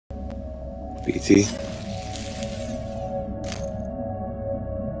BT?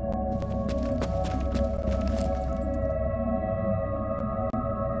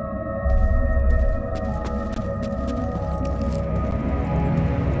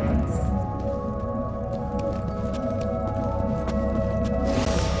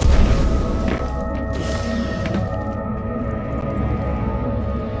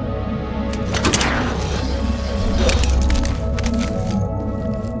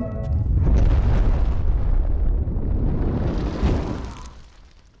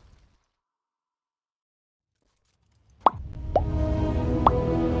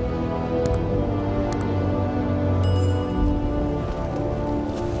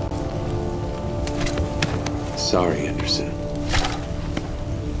 Sorry, Anderson.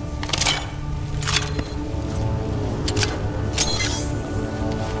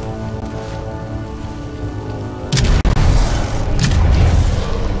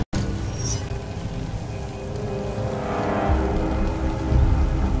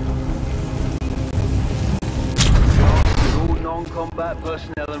 All non-combat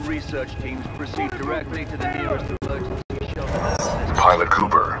personnel and research teams proceed directly to the nearest emergency shelter. Pilot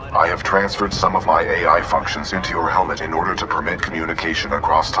Cooper, I have transferred some of my AI functions into your helmet in order to permit communication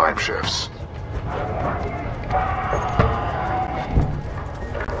across time shifts.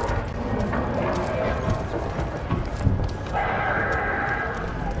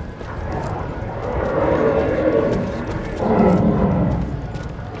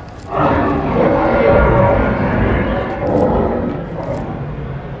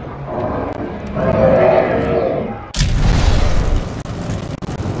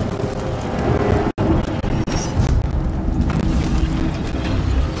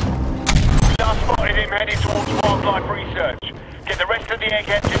 Heading towards wildlife research. Get the rest of the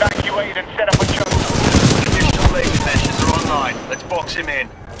eggheads evacuated and set up a choke. Additional labor measures are online. Let's box him in.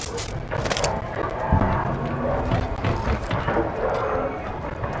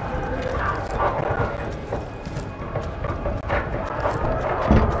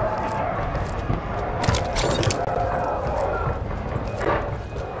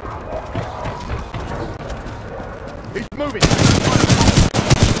 He's moving!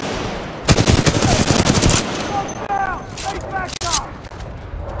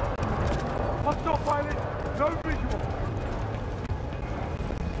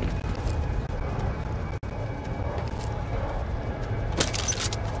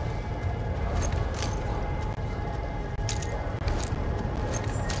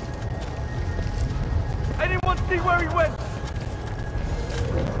 Anyone see where he went?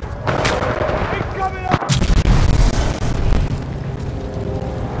 He's coming up!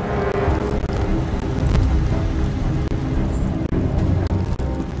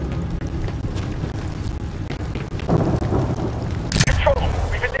 Control,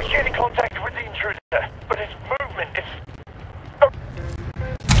 we've initiated contact with the intruder, but his movement is...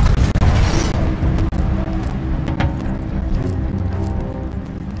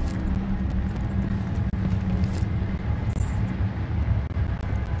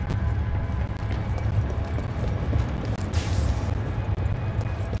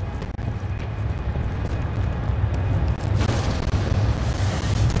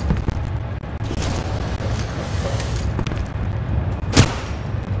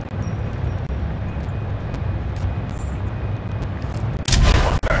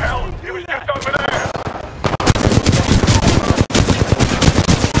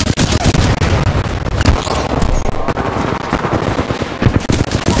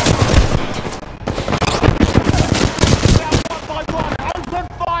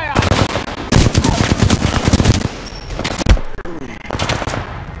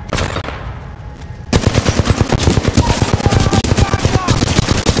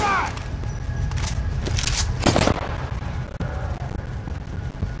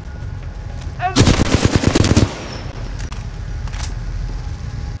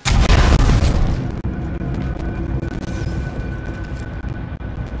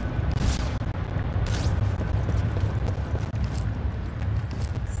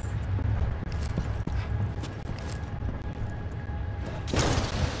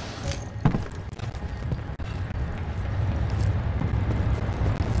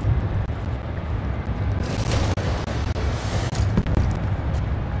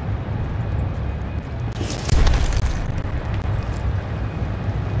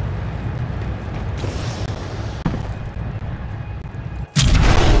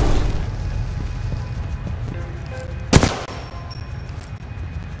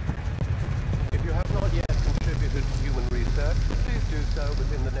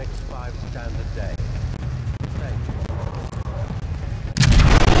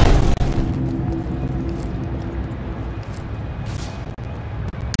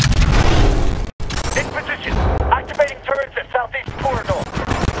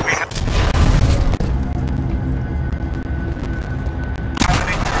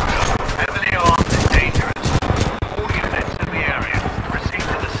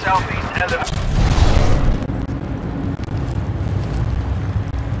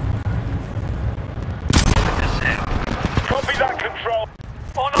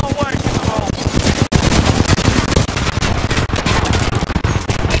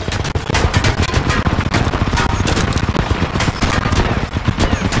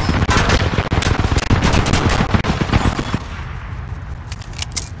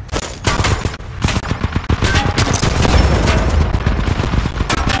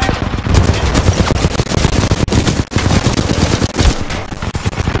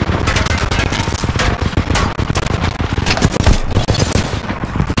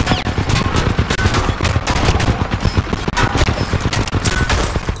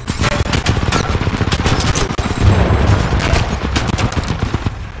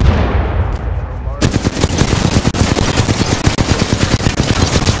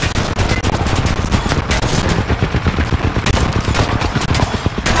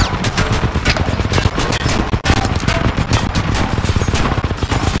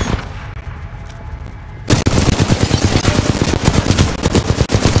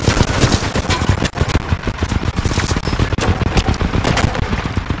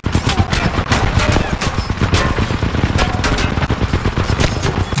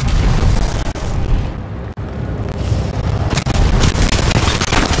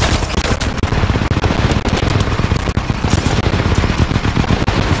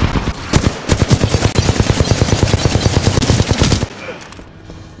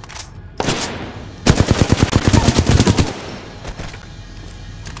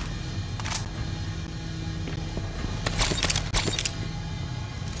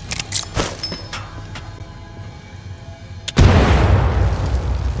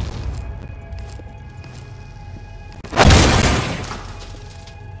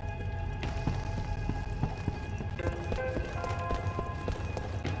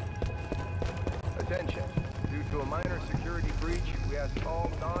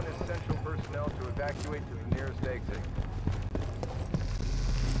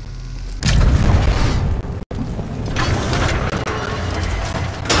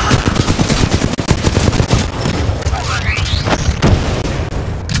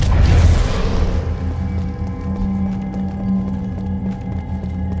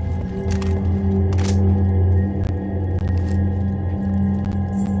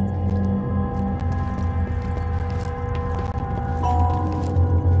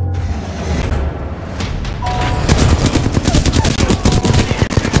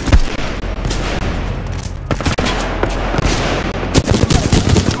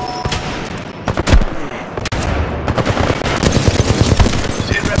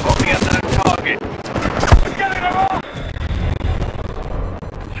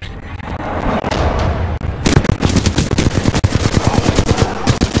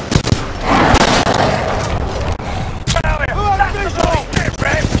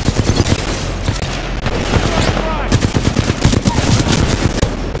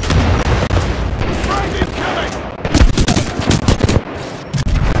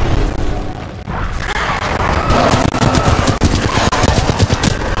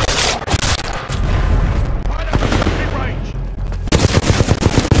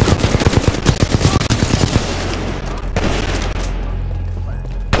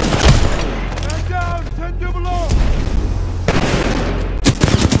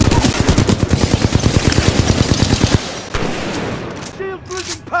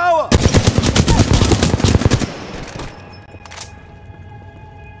 power!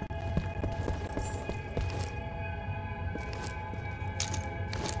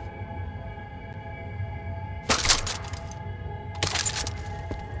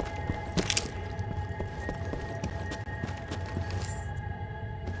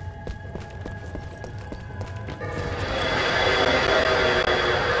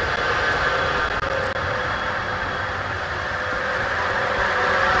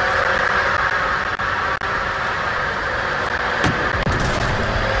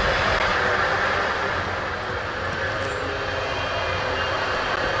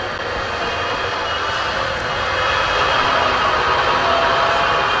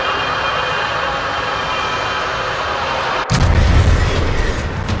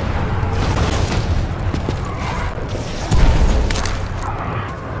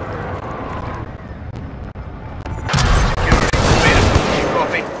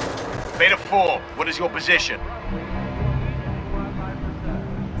 What is your position?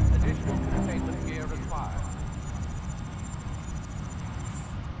 Additional containment gear required.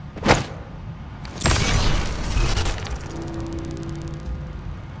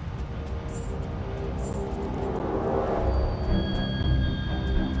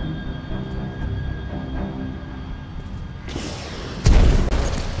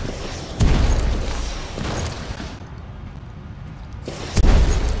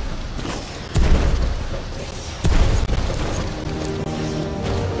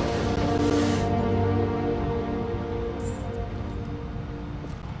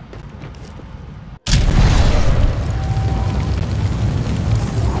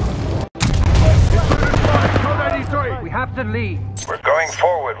 To leave. We're going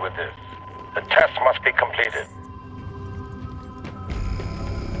forward with this. The test must be completed.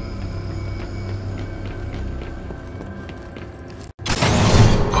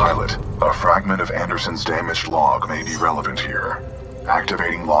 Pilot, a fragment of Anderson's damaged log may be relevant here.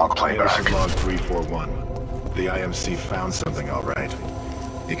 Activating log playback. Anderson log 341. The IMC found something all right.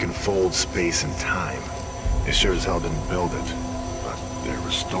 It can fold space and time. They sure as hell didn't build it, but they're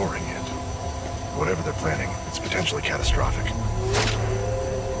restoring it. Whatever they're planning, it's potentially catastrophic.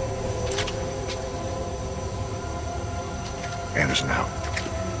 Anderson out.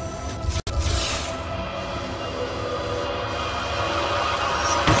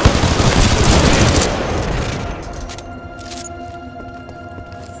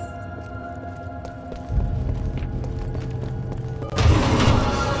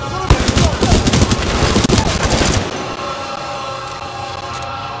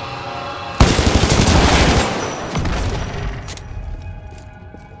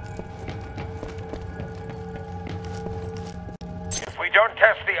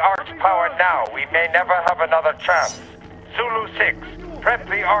 Now, we may never have another chance. Zulu 6, prep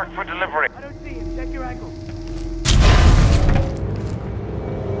the Ark for delivery. I don't see him. Check your angle.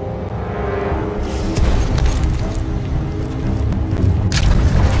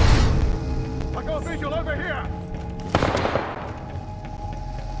 I got a visual over here.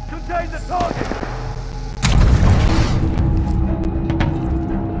 Contain the target.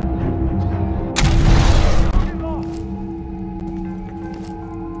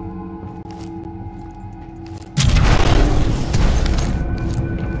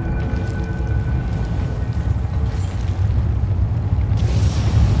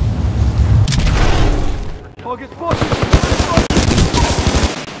 Target spotted!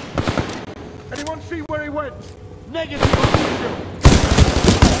 Anyone see where he went? Negative visual!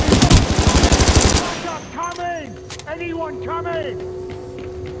 Backup coming! Anyone coming?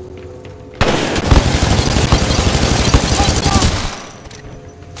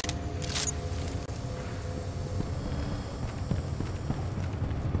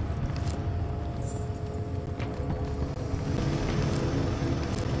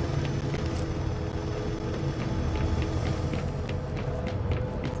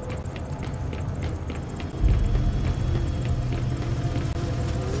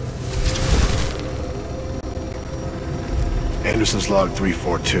 Anderson's log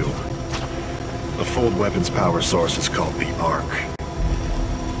 342. The fold weapons power source is called the Ark.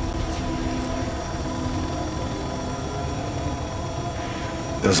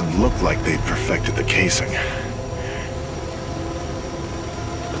 Doesn't look like they've perfected the casing.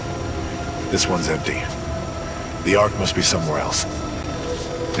 This one's empty. The Ark must be somewhere else.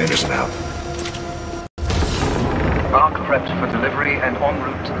 Anderson out. Ark prepped for delivery and en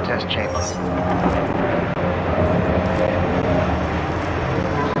route to the test chamber.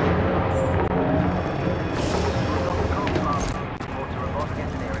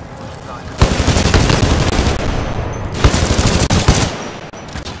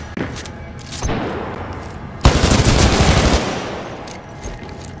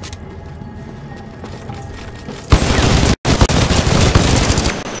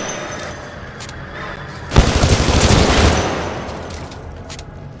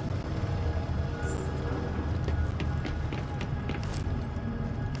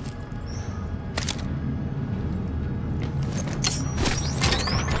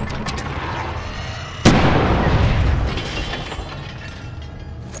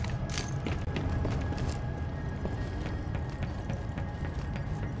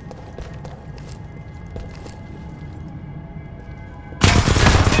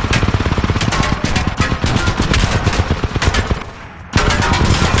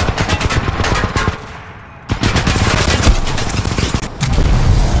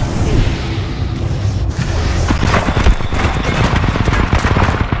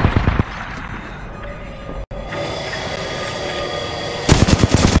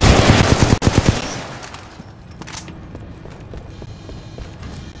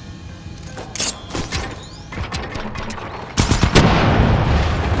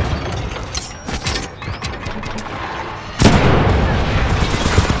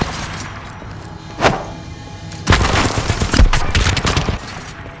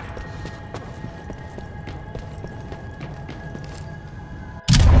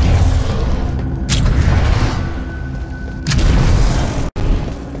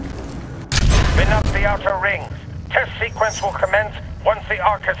 outer rings. Test sequence will commence once the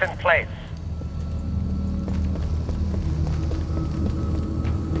arc is in place.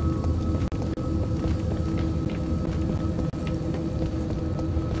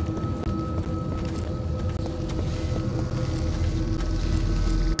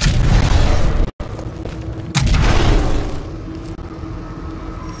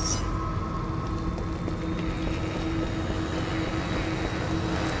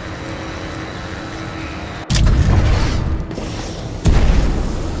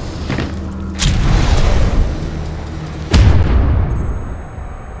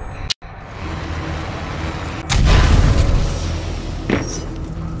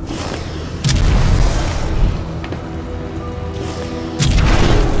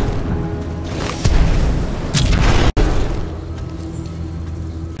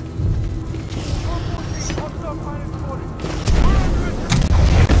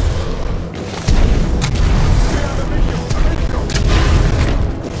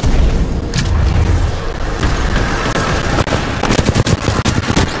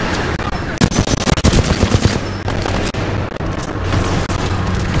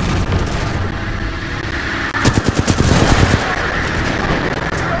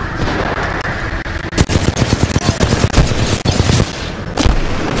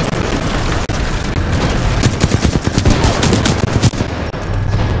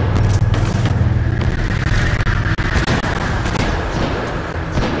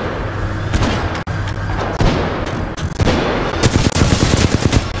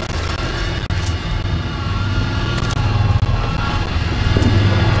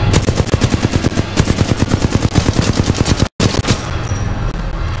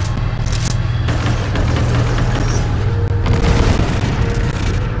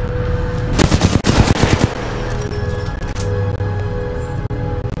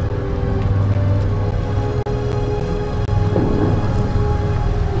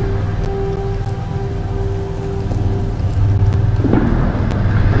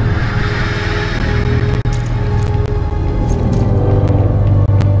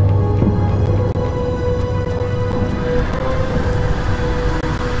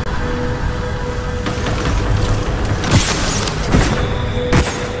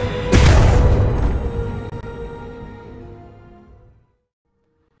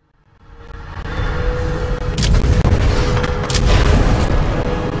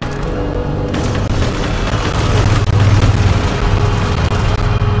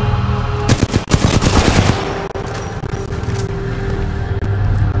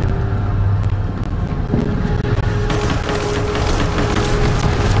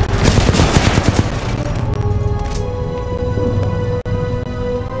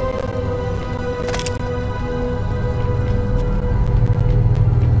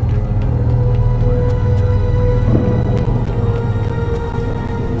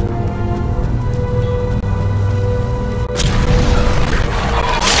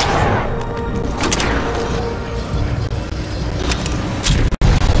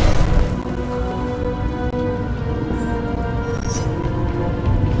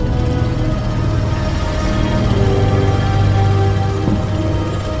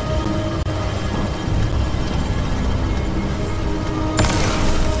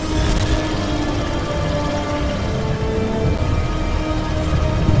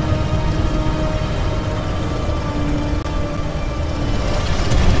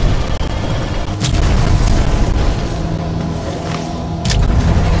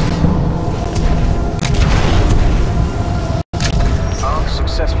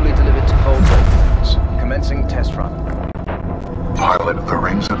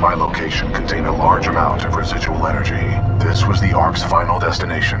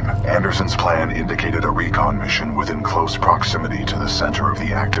 Destination. Anderson's plan indicated a recon mission within close proximity to the center of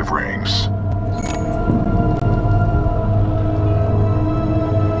the active rings.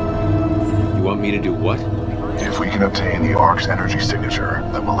 You want me to do what? If we can obtain the Ark's energy signature,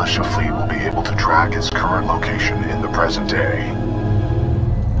 the militia fleet will be able to track its current location in the present day.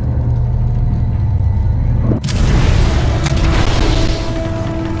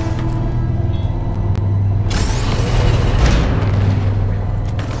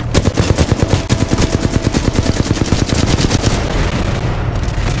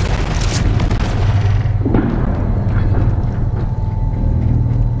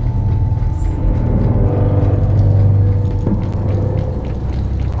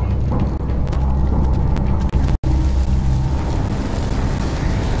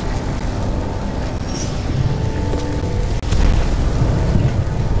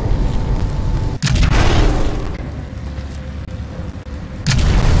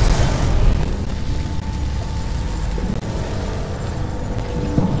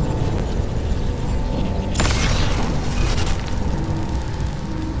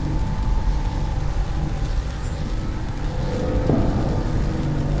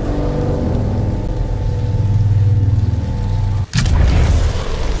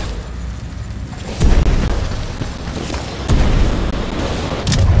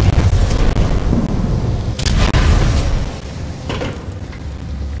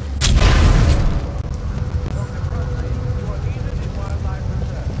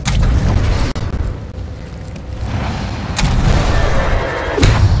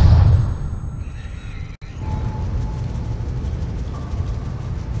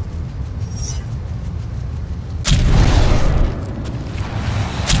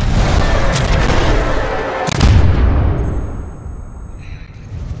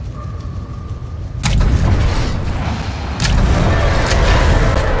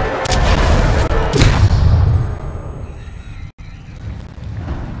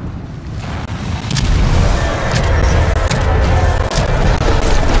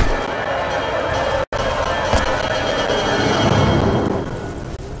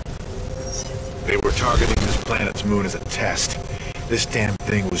 targeting this planet's moon as a test. This damn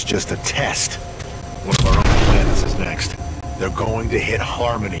thing was just a test. One of our own planets is next. They're going to hit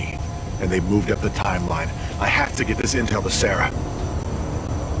Harmony, and they moved up the timeline. I have to get this intel to Sarah.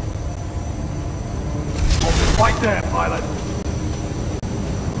 Right there, pilot.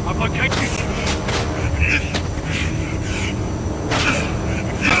 I've located you.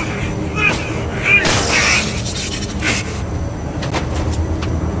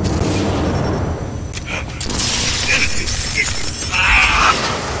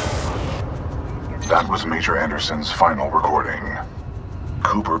 That was Major Anderson's final recording.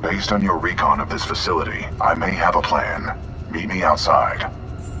 Cooper, based on your recon of this facility, I may have a plan. Meet me outside.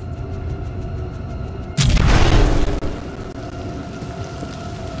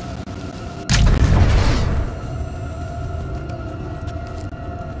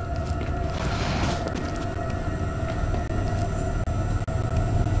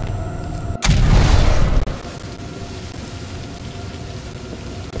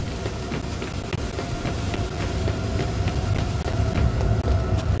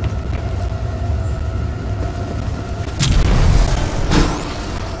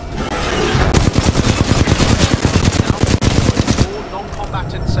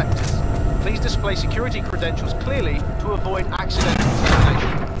 Security credentials clearly to avoid accidental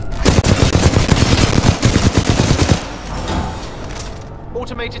termination.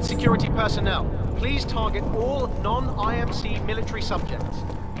 Automated security personnel, please target all non-IMC military subjects.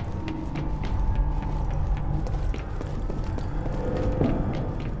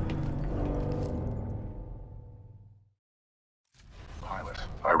 Pilot,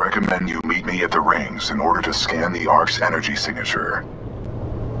 I recommend you meet me at the rings in order to scan the Ark's energy signature.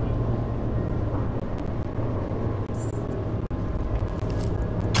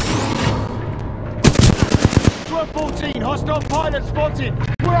 14, hostile pilot spotted!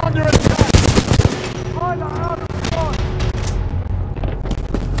 We're under attack! Pilot out of spot!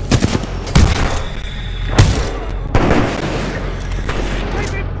 Keep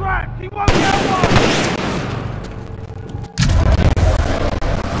him trapped! He won't get one!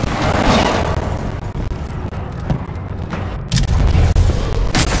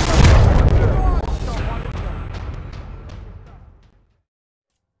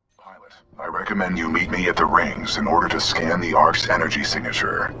 I recommend you meet me at the rings in order to scan the Ark's energy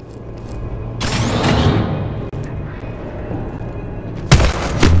signature.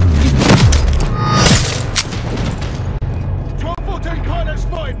 Pilot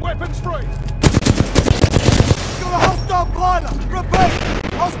spotted! Weapons free! Got a hostile pilot! Repeat!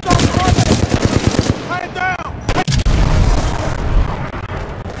 Hostile pilot! Man down!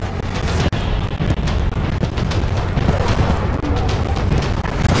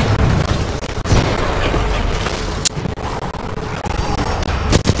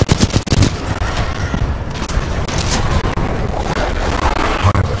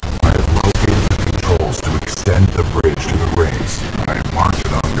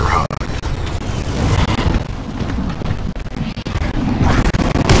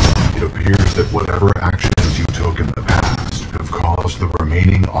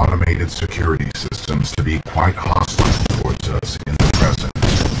 Security systems to be quite hostile towards us in the present.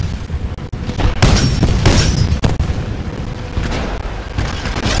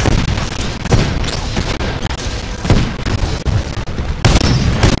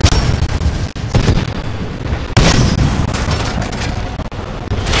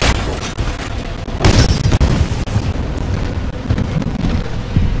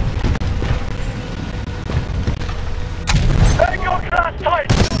 Take your class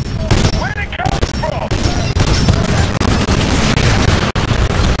tight! Where did it come from?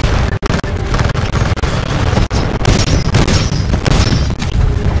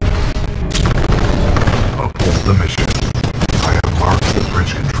 Uphold the mission. I have marked the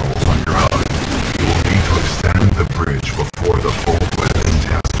bridge controls on your HUD. You will need to extend the bridge before the full weapon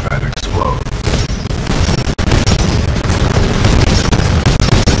test bed explodes.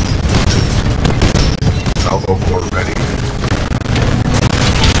 Salvo core ready.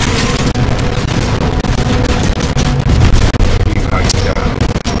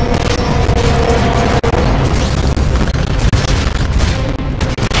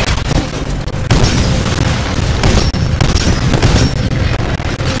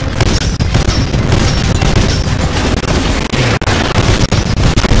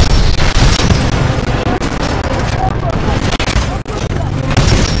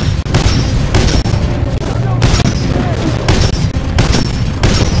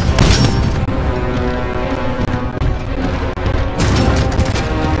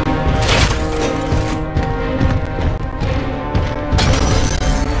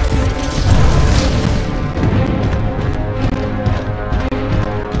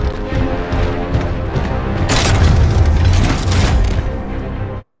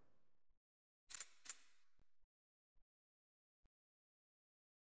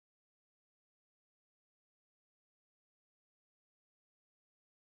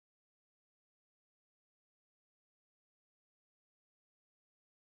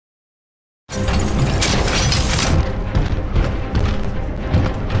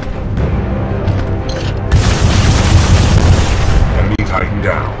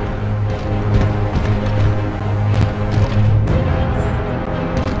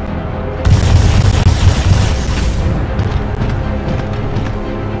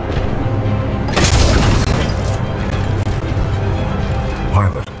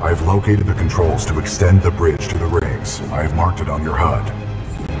 located the controls to extend the bridge to the rings. I have marked it on your HUD.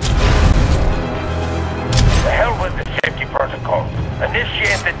 The hell with the safety protocols.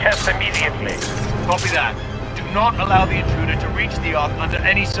 Initiate the test immediately. Copy that. Do not allow the intruder to reach the Ark under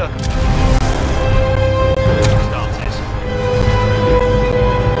any circumstances.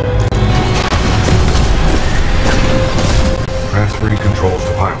 Transferring controls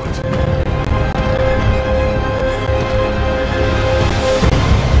to pilot.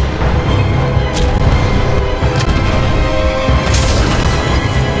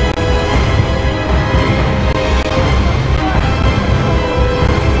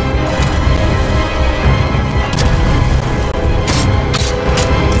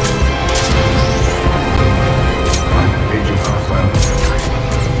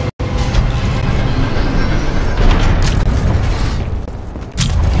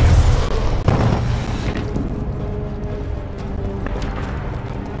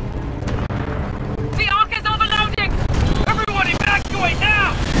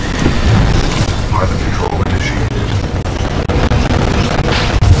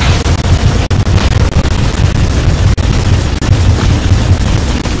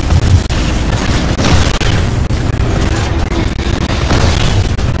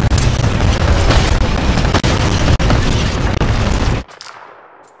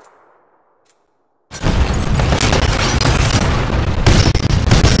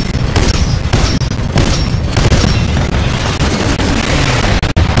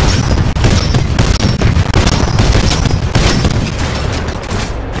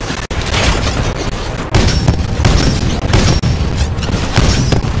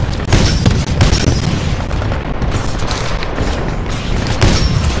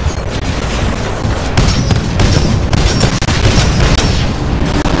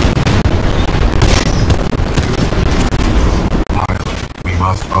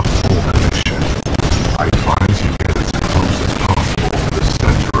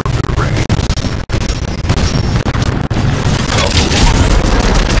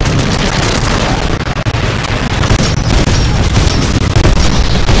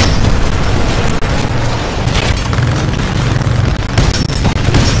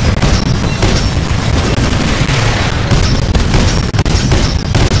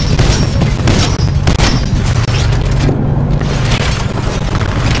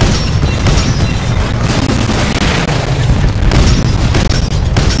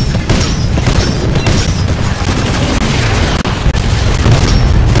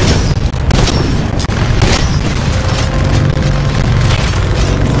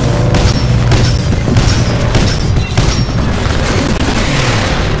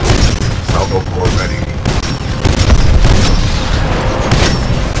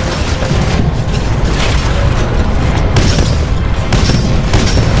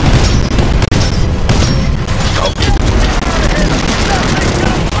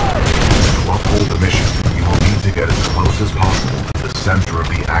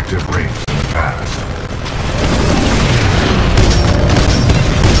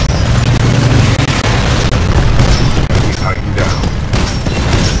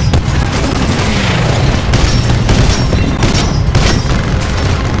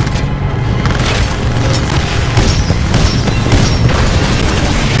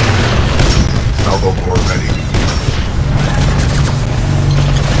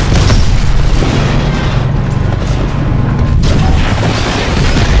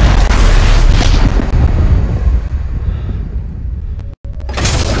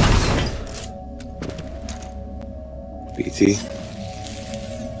 BT.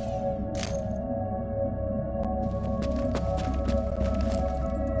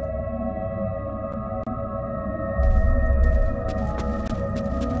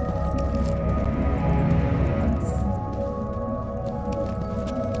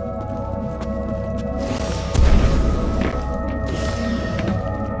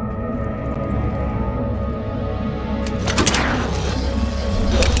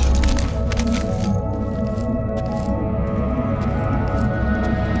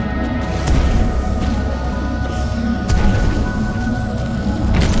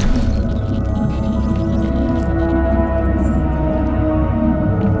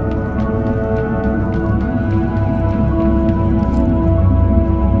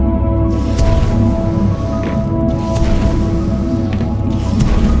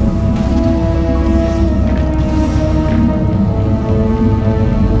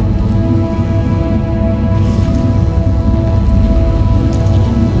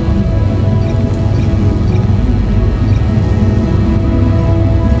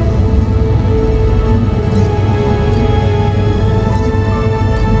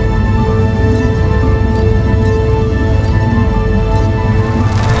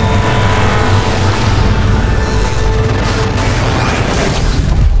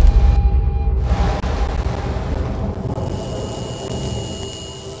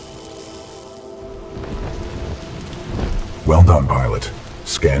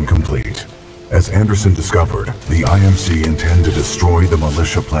 As Anderson discovered, the IMC intend to destroy the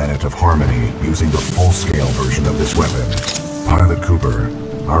militia planet of Harmony using the full-scale version of this weapon. Pilot Cooper,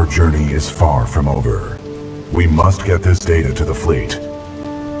 our journey is far from over. We must get this data to the fleet